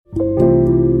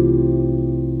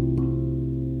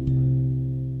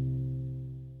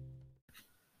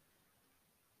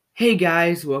Hey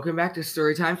guys, welcome back to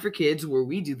Storytime for Kids, where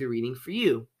we do the reading for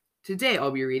you. Today I'll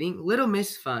be reading Little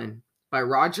Miss Fun by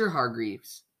Roger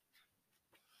Hargreaves.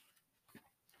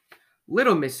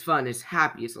 Little Miss Fun is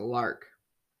happy as a lark,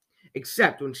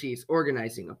 except when she is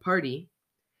organizing a party,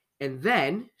 and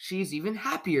then she is even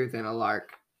happier than a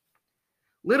lark.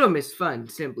 Little Miss Fun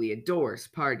simply adores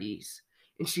parties,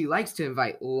 and she likes to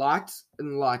invite lots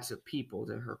and lots of people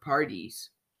to her parties.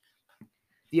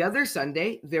 The other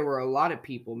Sunday, there were a lot of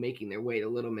people making their way to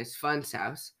Little Miss Fun's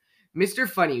house. Mr.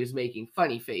 Funny was making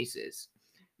funny faces.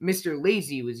 Mr.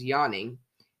 Lazy was yawning.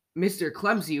 Mr.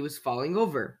 Clumsy was falling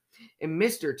over. And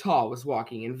Mr. Tall was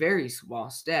walking in very small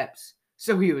steps,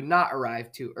 so he would not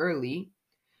arrive too early.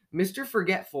 Mr.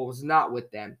 Forgetful was not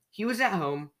with them. He was at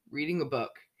home, reading a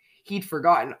book. He'd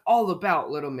forgotten all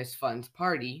about Little Miss Fun's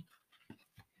party.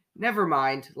 Never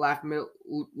mind, laughed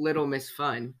Little Miss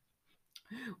Fun.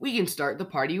 We can start the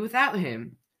party without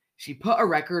him. She put a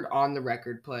record on the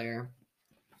record player.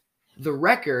 The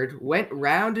record went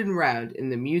round and round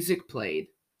and the music played.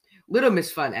 Little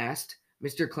Miss Fun asked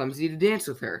Mr. Clumsy to dance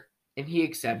with her, and he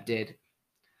accepted.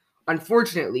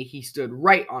 Unfortunately, he stood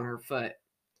right on her foot.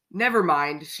 Never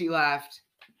mind, she laughed.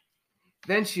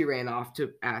 Then she ran off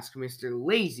to ask Mr.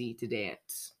 Lazy to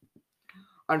dance.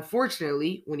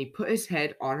 Unfortunately, when he put his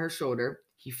head on her shoulder,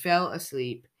 he fell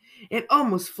asleep and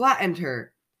almost flattened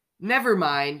her. Never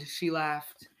mind, she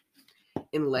laughed.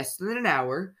 In less than an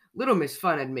hour, Little Miss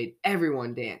Fun had made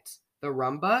everyone dance. The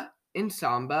rumba and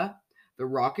samba, the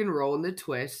rock and roll and the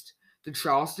twist, the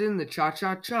Charleston and the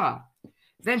cha-cha-cha.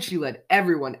 Then she led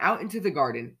everyone out into the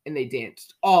garden, and they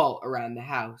danced all around the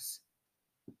house.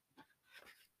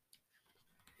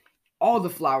 All the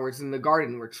flowers in the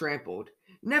garden were trampled.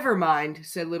 Never mind,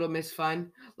 said Little Miss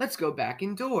Fun. Let's go back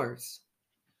indoors.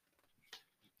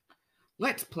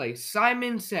 Let's play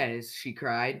Simon Says, she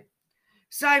cried.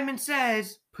 Simon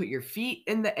Says, put your feet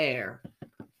in the air.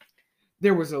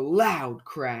 There was a loud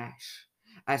crash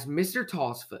as Mr.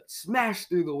 Tall's foot smashed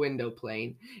through the window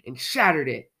pane and shattered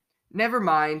it. Never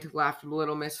mind, laughed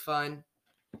Little Miss Fun.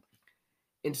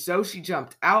 And so she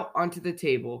jumped out onto the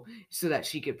table so that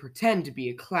she could pretend to be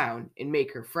a clown and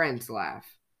make her friends laugh.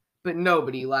 But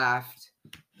nobody laughed.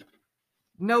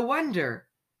 No wonder.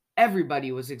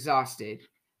 Everybody was exhausted.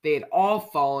 They had all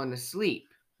fallen asleep.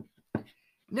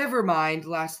 Never mind,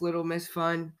 laughed Little Miss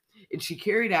Fun, and she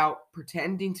carried out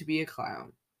pretending to be a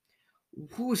clown.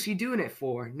 Who was she doing it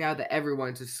for, now that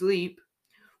everyone's asleep?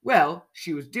 Well,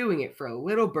 she was doing it for a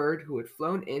little bird who had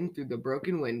flown in through the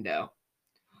broken window.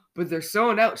 But there's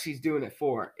someone else she's doing it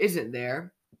for, isn't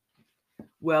there?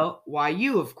 Well, why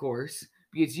you, of course,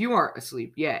 because you aren't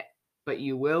asleep yet, but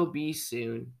you will be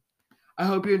soon. I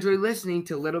hope you enjoyed listening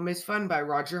to Little Miss Fun by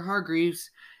Roger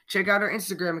Hargreaves. Check out our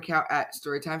Instagram account at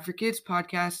Storytime for Kids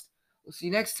Podcast. We'll see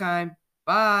you next time.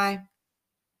 Bye.